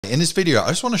In this video, I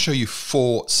just want to show you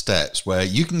 4 steps where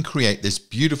you can create this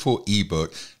beautiful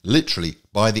ebook literally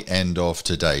by the end of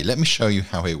today. Let me show you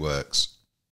how it works.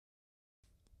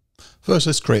 First,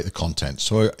 let's create the content.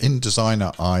 So in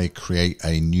Designer, I create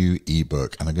a new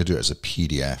ebook and I'm going to do it as a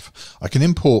PDF. I can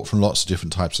import from lots of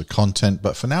different types of content,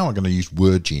 but for now I'm going to use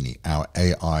Wordgenie, our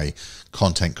AI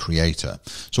content creator.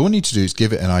 So what I need to do is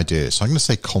give it an idea. So I'm going to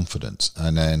say confidence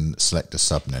and then select a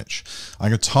sub-niche. I'm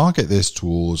going to target this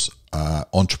towards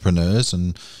entrepreneurs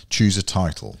and choose a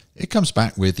title. It comes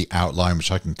back with the outline,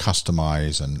 which I can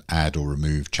customize and add or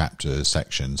remove chapters,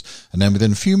 sections. And then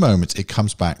within a few moments, it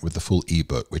comes back with the full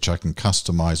ebook, which I can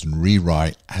customize and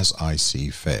rewrite as I see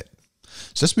fit.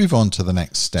 So let's move on to the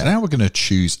next step. Now we're going to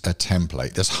choose a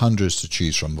template. There's hundreds to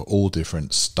choose from, of all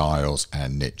different styles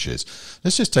and niches.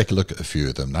 Let's just take a look at a few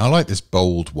of them. Now I like this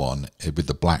bold one with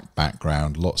the black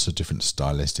background, lots of different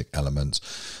stylistic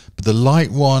elements. But the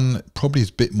light one probably is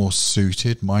a bit more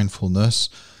suited, mindfulness.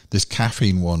 This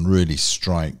caffeine one really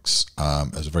strikes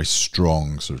as a very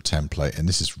strong sort of template, and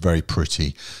this is very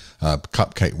pretty.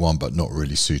 Cupcake one, but not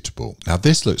really suitable. Now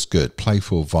this looks good,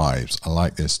 playful vibes. I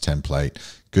like this template,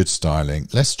 good styling.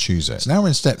 Let's choose it. So now we're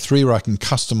in step 3 where I can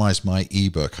customize my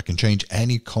ebook. I can change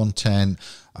any content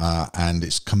and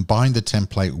it's combined the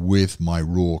template with my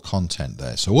raw content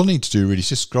there. So all I need to do really is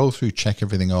just scroll through, check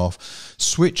everything off,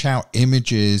 switch out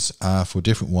images for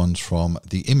different ones from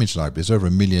the image library. There's over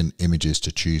 1 million images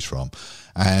to choose from.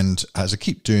 And as I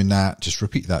keep doing that, just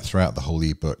repeat that throughout the whole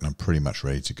ebook and I'm pretty much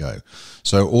ready to go.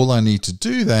 So all I need to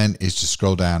do then is just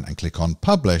scroll down and click on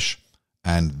publish,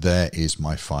 and there is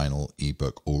my final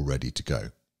ebook all ready to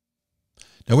go.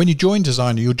 Now, when you join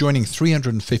Designer, you're joining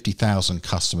 350,000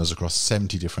 customers across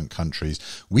 70 different countries.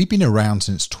 We've been around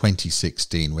since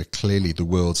 2016. We're clearly the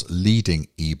world's leading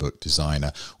ebook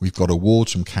designer. We've got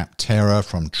awards from Capterra,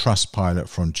 from Trustpilot,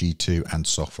 from G2 and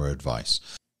Software Advice.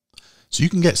 So you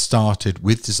can get started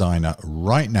with Designer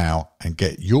right now and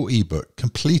get your ebook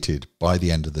completed by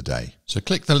the end of the day. So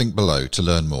click the link below to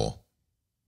learn more.